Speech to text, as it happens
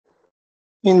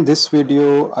In this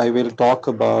video, I will talk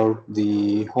about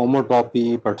the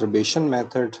homotopy perturbation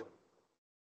method.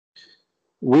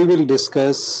 We will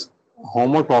discuss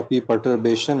homotopy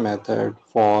perturbation method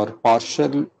for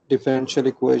partial differential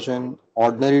equation,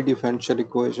 ordinary differential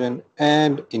equation,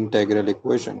 and integral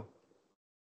equation.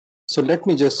 So let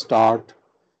me just start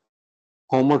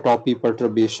homotopy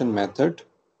perturbation method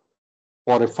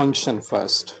for a function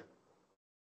first.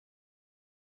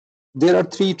 There are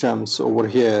three terms over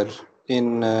here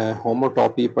in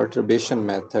homotopy perturbation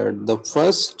method. The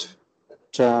first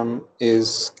term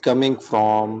is coming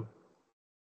from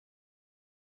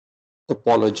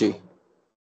topology,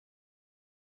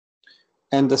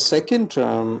 and the second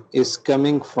term is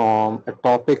coming from a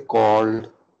topic called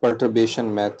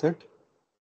perturbation method,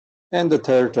 and the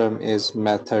third term is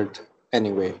method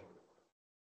anyway.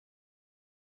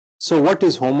 So what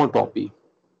is homotopy?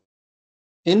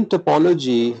 In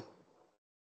topology,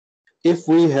 if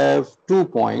we have 2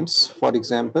 points, for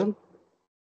example,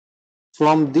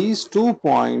 from these 2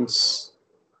 points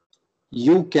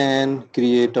you can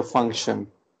create a function.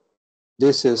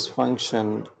 This is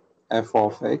function f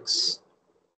of x,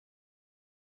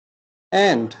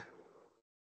 and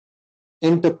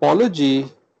in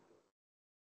topology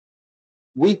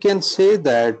we can say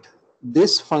that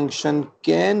this function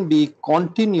can be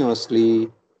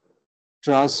continuously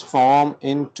transformed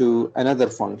into another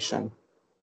function,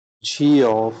 g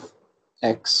of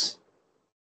x.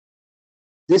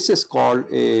 This is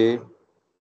called a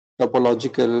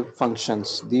topological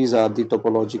functions. These are the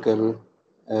topological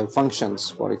functions,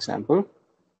 for example.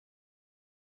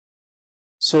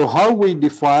 So how we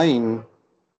define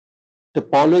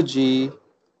topology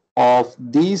of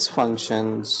these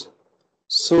functions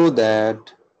so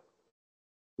that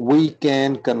we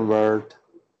can convert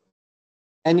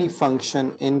any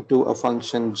function into a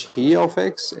function g of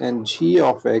x and g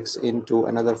of x into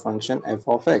another function f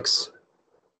of x.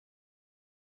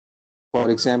 For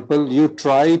example, you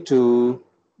try to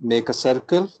make a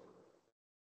circle.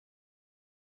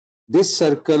 This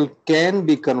circle can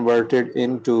be converted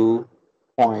into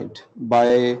point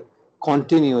by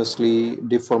continuously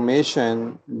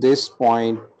deformation. This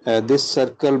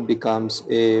circle becomes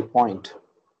a point.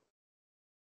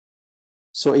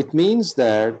 So it means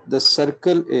that the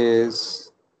circle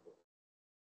is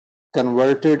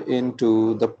converted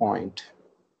into the point,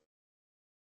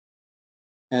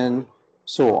 and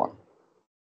so on.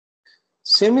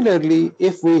 Similarly,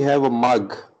 if we have a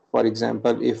mug, for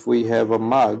example, if we have a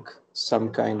mug, some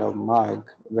kind of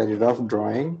mug, very rough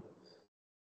drawing,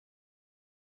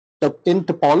 in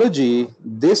topology,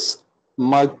 this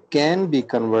mug can be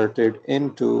converted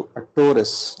into a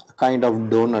torus, a kind of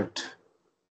donut.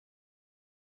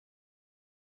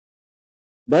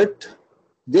 But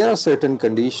there are certain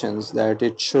conditions that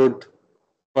it should.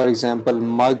 For example,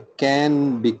 mug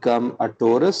can become a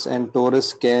torus and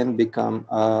torus can become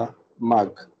a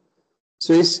mug.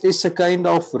 So it's a kind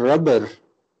of rubber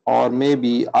or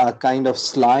maybe a kind of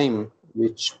slime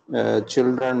which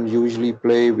children usually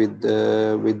play with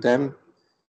them.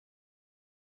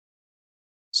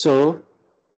 So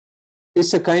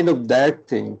it's a kind of that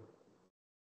thing.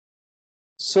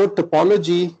 So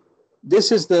topology,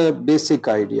 this is the basic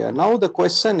idea. Now the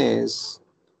question is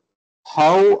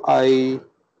how I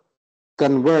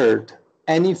convert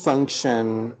any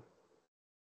function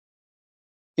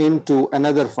into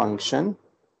another function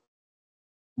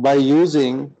by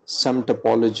using some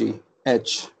topology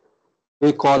H.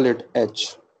 We call it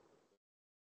H.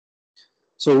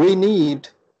 So we need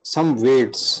some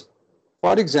weights.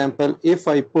 For example, if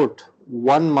I put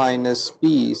 1 minus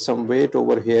p, some weight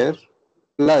over here,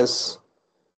 plus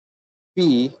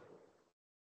p,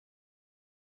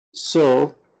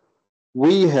 so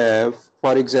we have,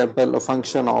 for example, a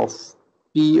function of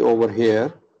p over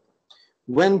here.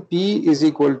 When p is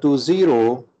equal to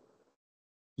 0,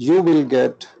 you will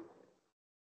get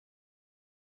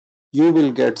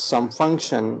some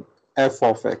function f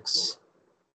of x,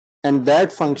 and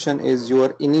that function is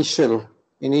your initial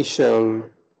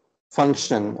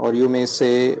function, or you may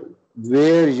say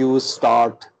where you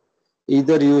start.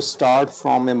 Either you start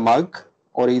from a mug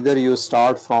or either you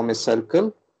start from a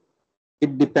circle.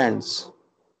 It depends.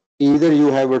 Either you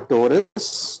have a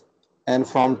torus and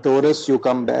from torus you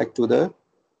come back to the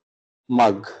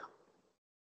mug.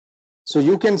 So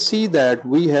you can see that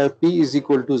we have p is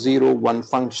equal to 0, 1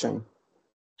 function.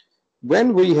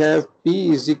 When we have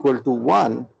p is equal to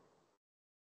 1,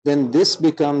 then this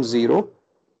becomes 0.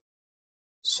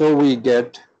 So we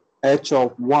get h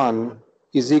of 1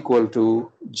 is equal to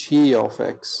g of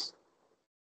x.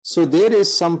 So there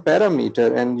is some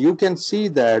parameter, and you can see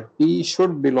that p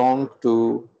should belong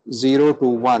to 0 to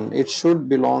 1. It should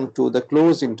belong to the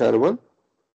closed interval,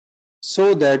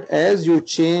 so that as you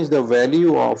change the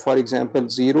value of, for example,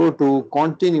 0 to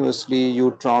continuously,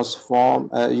 you transform,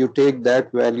 you take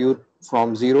that value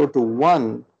from 0 to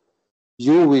 1,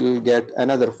 you will get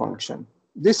another function.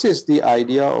 This is the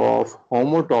idea of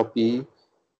homotopy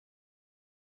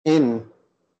in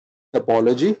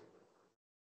topology.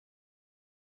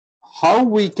 How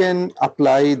we can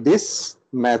apply this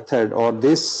method or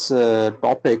this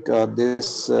topic or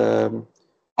this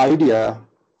idea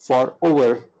for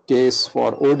our case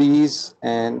for ODEs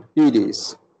and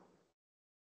PDEs.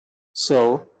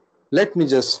 So let me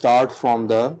just start from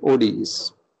the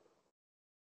ODEs.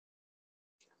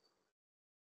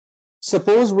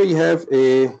 Suppose we have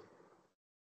a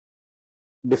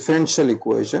differential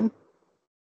equation.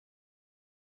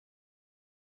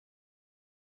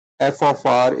 F of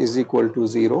r is equal to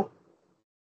 0.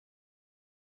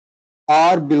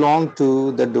 R belong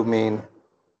to the domain.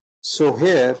 So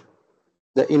here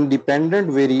the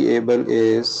independent variable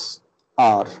is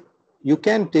r. You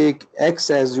can take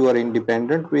x as your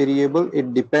independent variable.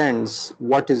 It depends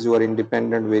what is your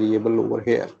independent variable over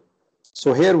here.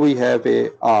 So here we have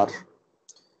a r.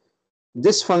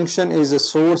 This function is a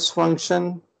source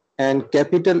function, and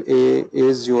capital A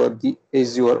is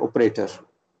your operator.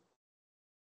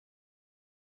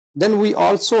 Then we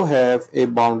also have a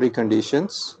boundary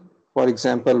conditions. For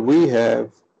example, we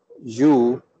have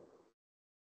u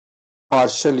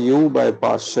partial u by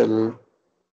partial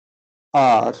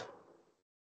r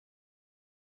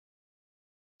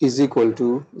is equal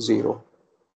to 0.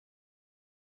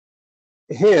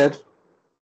 Here,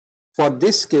 for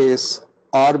this case,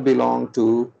 r belong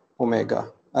to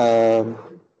omega.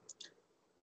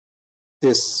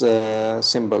 This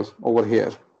symbol over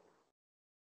here,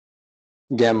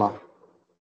 gamma.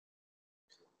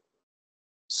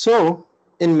 So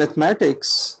in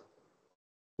mathematics,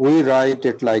 we write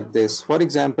it like this. For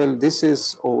example, this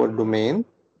is our domain.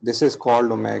 This is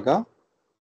called omega.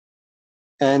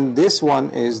 And this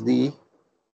one is the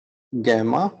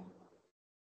gamma.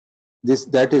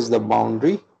 That is the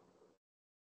boundary.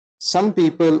 Some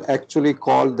people actually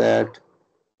call that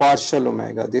partial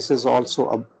omega. This is also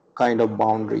a kind of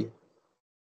boundary.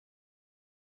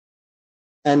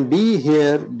 And B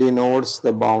here denotes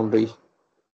the boundary.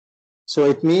 So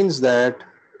it means that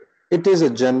it is a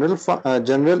general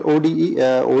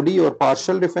ODE or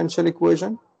partial differential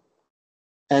equation.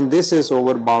 And this is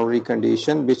our boundary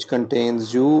condition, which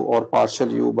contains u or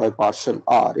partial u by partial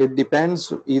r. It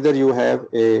depends, either you have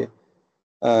a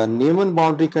Newman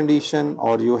boundary condition,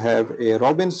 or you have a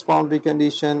Robbins boundary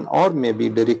condition, or maybe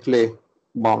Dirichlet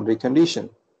boundary condition.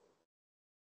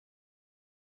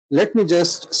 Let me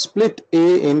just split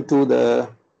A into the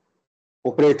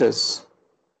operators.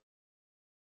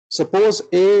 Suppose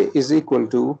A is equal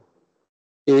to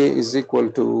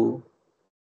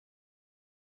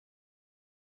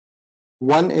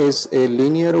one is a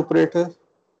linear operator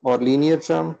or linear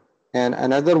term, and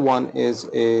another one is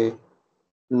a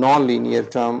nonlinear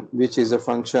term, which is a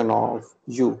function of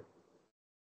u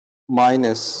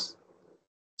minus.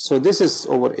 So this is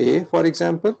over A, for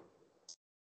example.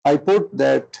 I put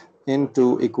that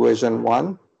into equation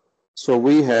 1. So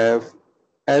we have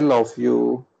L of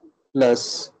u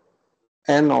plus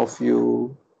n of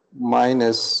u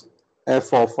minus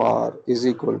f of r is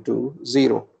equal to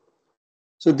 0.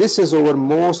 So this is our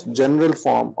most general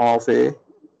form of a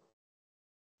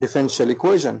differential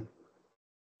equation.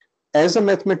 As a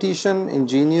mathematician,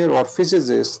 engineer, or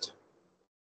physicist,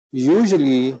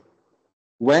 usually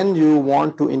when you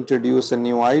want to introduce a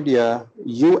new idea,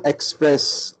 you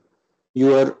express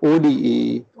your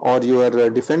ODE or your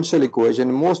differential equation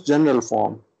in most general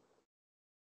form.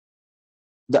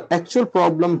 The actual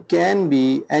problem can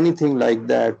be anything like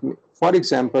that. For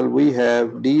example, we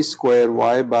have d square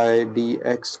y by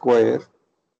dx square,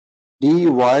 dy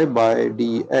by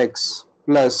dx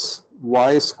plus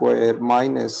y square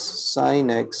minus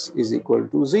sine x is equal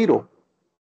to 0.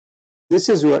 This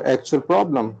is your actual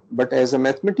problem, but as a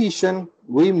mathematician,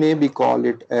 we maybe call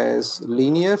it as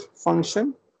linear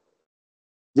function.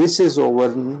 This is our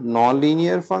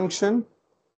nonlinear function.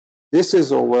 This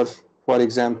is our, for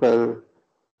example,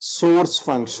 source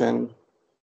function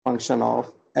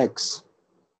of x.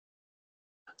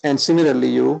 And similarly,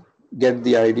 you get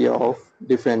the idea of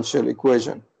differential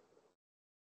equation.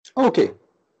 Okay.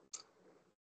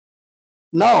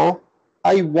 Now,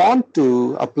 I want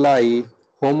to apply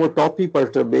homotopy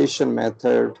perturbation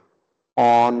method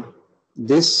on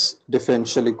this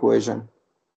differential equation.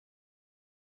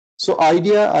 So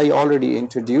idea I already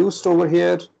introduced over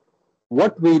here.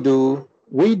 What we do,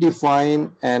 we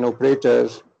define an operator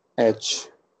H.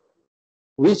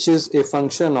 which is a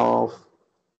function of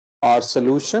our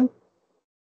solution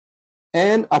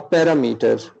and a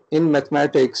parameter. In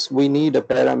mathematics, we need a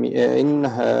parameter. In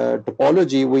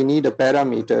topology, we need a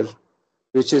parameter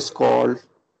which is called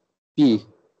P.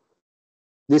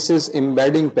 This is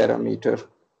embedding parameter.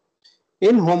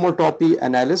 In homotopy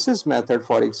analysis method,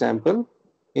 for example,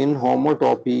 in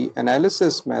homotopy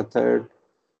analysis method,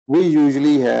 we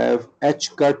usually have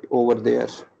H cut over there,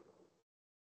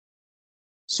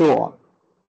 so on.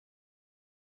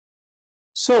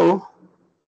 So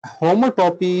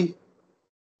homotopy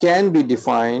can be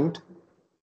defined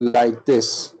like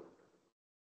this.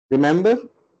 Remember,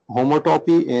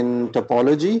 homotopy in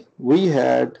topology, we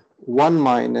had 1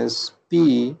 minus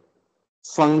P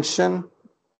function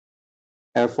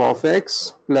f of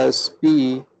x plus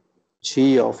P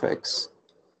g of x.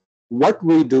 What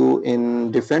we do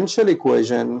in differential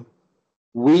equation,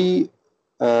 we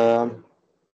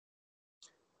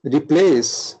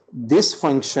replace this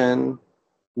function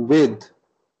with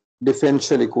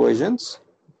differential equations.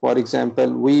 For example,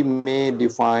 we may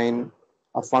define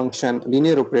a function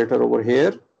linear operator over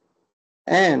here,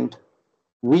 and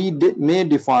we may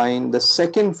define the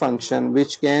second function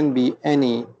which can be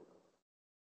any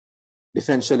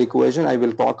differential equation. I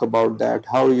will talk about that,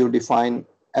 how you define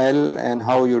L and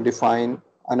how you define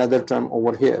another term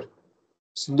over here.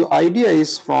 So the idea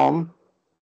is from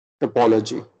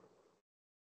topology.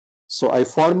 So I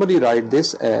formally write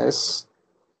this as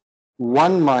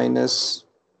 1 minus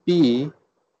P,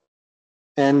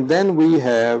 and then we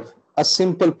have a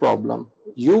simple problem.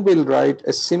 You will write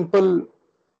a simple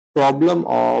problem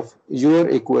of your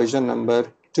equation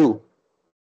number 2.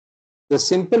 The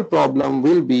simple problem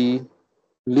will be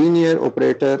linear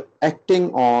operator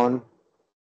acting on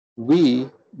V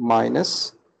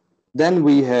minus, then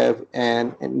we have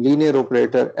an linear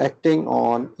operator acting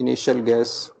on initial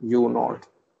guess U naught,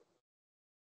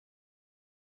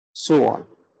 so on.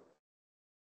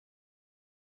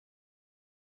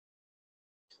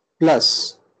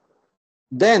 Plus,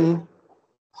 then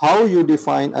how you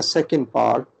define a second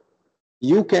part?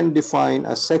 You can define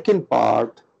a second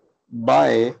part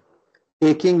by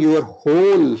taking your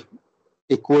whole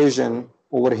equation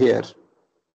over here.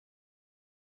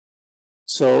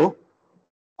 So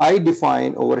I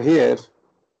define over here,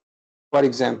 for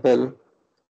example,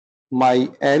 my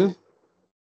L,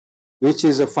 which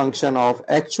is a function of,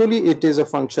 actually it is a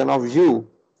function of U,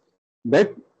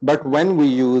 but when we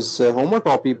use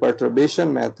homotopy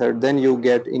perturbation method, then you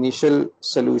get initial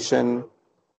solution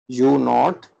U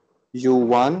naught,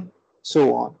 U1,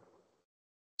 so on.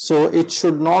 So it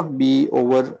should not be U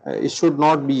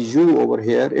over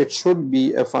here. It should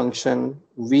be a function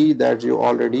V that you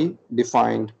already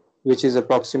defined, which is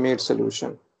approximate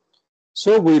solution.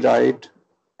 So we write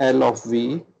L of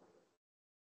V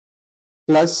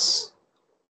plus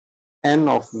N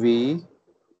of V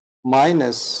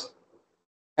minus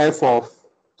F of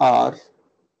R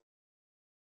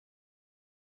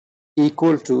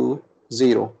equal to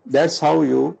 0. That's how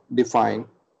you define.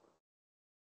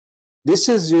 This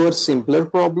is your simpler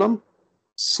problem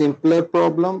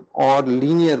or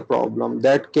linear problem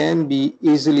that can be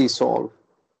easily solved.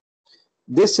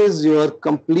 This is your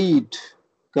complete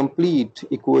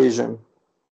equation,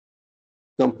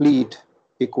 complete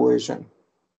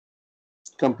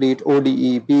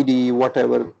ODE, PDE,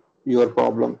 whatever your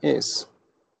problem is.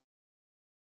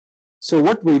 So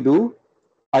what we do,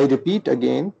 I repeat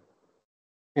again,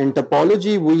 in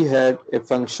topology we had a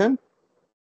function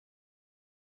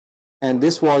and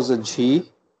this was a G.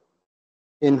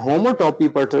 In homotopy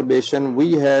perturbation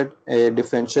we had a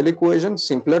differential equation,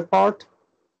 simpler part,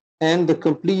 and the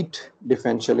complete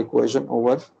differential equation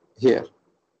over here.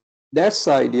 That's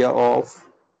the idea of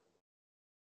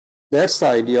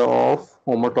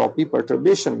homotopy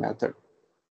perturbation method.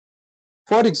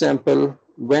 For example,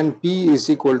 when P is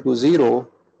equal to 0,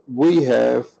 we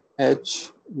have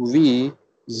HV0,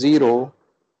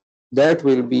 that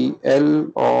will be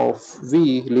L of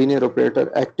V, linear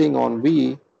operator acting on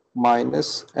V,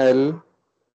 minus L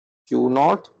Q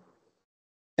naught.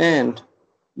 And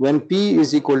when P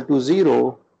is equal to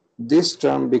 0, this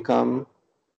term becomes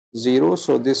 0,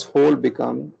 so this whole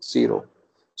becomes 0.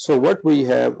 So what we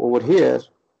have over here,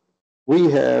 we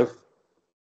have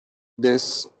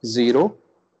this 0,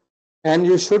 and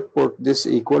you should put this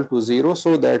equal to 0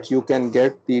 so that you can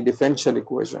get the differential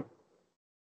equation.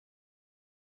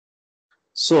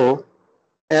 So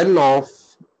L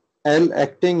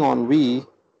acting on V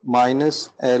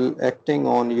minus L acting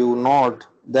on U naught,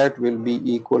 that will be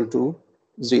equal to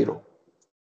 0.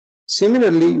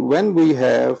 Similarly, when we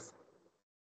have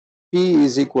P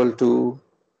is equal to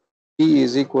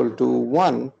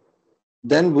 1,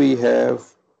 then we have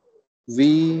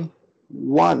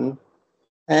V1,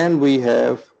 and we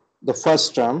have the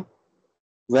first term.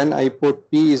 When I put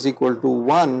P is equal to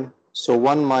 1, so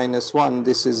 1 minus 1,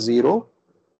 this is 0.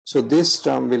 So this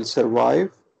term will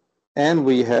survive, and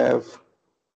we have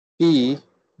P,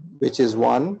 which is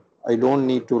 1. I don't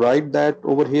need to write that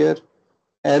over here.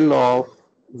 L of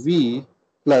V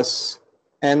plus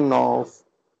N of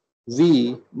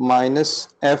V minus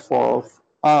F of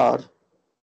R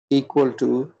equal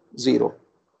to 0.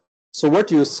 So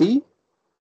what you see,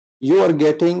 you are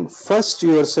getting first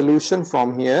your solution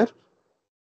from here,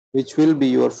 which will be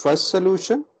your first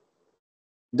solution.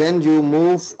 Then you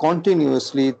move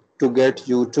continuously to get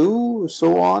U2,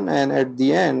 so on, and at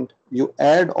the end, you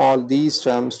add all these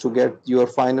terms to get your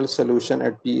final solution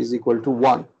at P is equal to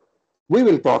 1. We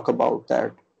will talk about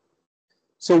that.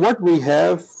 So what we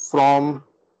have from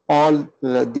all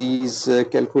these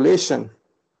calculation,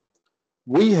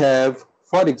 we have,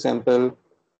 for example,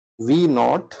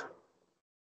 V0,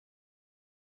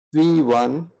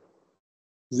 V1,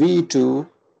 V2,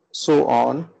 so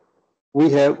on. We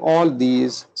have all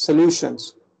these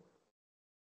solutions.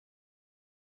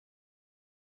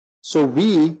 So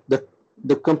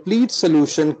the complete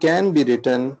solution can be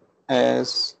written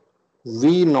as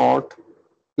V0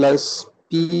 plus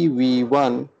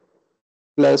PV1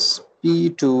 plus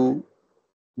P2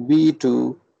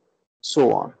 V2,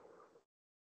 so on.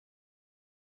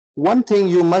 One thing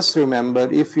you must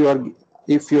remember, if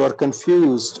you are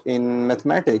confused in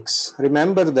mathematics,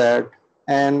 remember that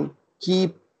and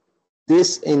keep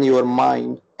this in your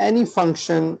mind. Any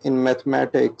function in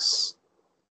mathematics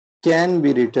can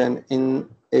be written in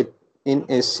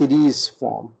a series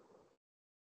form.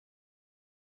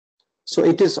 So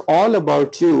it is all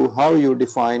about you, how you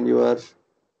define your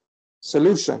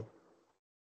solution.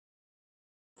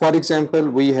 For example,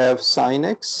 we have sin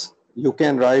x. You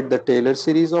can write the Taylor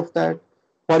series of that.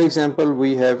 For example,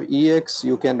 we have ex.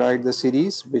 You can write the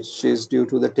series, which is due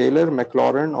to the Taylor,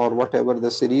 Maclaurin, or whatever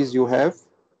the series you have,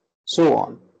 so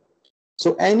on.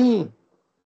 So any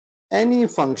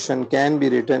function can be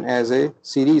written as a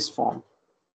series form.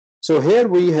 So here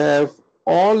we have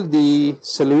all the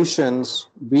solutions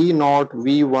V0,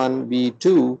 V1,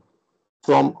 V2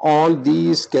 from all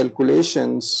these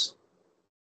calculations,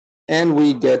 and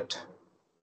we get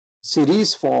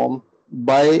series form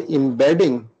by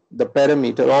embedding the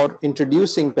parameter or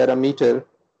introducing parameter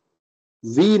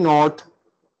V0,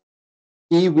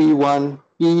 PV1,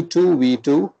 P2,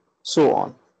 V2, so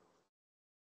on.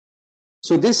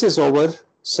 So this is our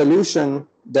solution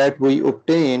that we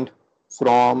obtained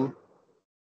from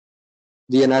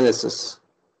the analysis.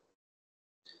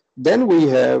 Then we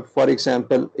have, for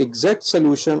example, exact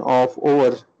solution of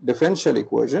our differential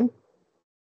equation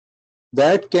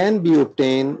that can be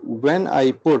obtained when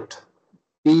I put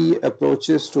P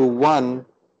approaches to 1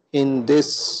 in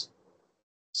this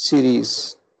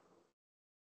series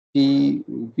P,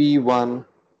 V1,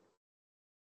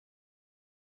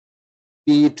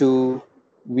 P2,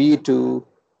 V2,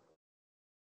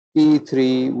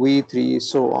 P3, V3,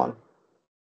 so on.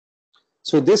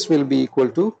 So this will be equal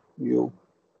to U.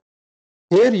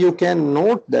 Here you can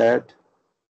note that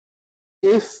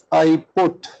if I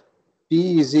put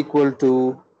P is equal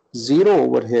to 0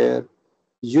 over here,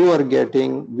 you are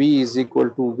getting V is equal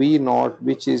to V0,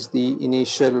 which is the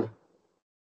initial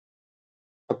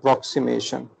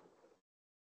approximation.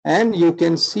 And you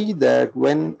can see that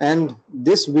and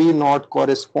this V0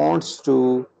 corresponds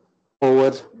to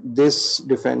over this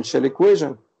differential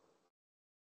equation.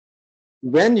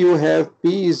 When you have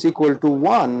P is equal to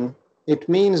 1, it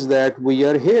means that we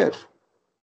are here.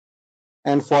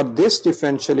 And for this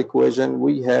differential equation,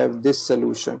 we have this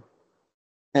solution.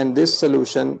 And this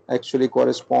solution actually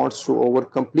corresponds to our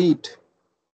complete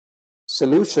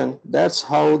solution. That's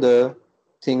how the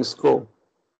things go.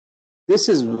 This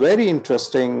is very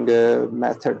interesting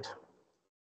method.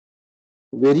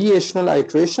 Variational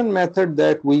iteration method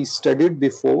that we studied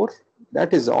before,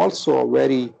 that is also a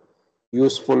very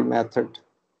useful method.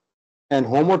 And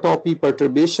homotopy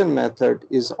perturbation method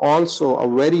is also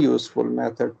a very useful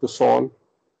method to solve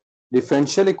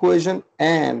differential equation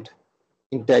and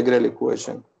integral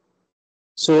equation.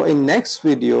 So in next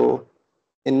video,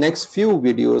 in next few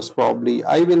videos probably,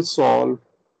 I will solve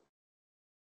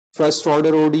first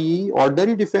order ODE,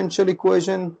 ordinary differential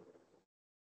equation,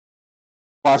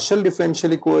 partial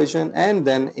differential equation, and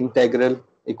then integral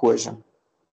equation.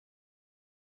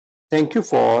 Thank you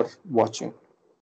for watching.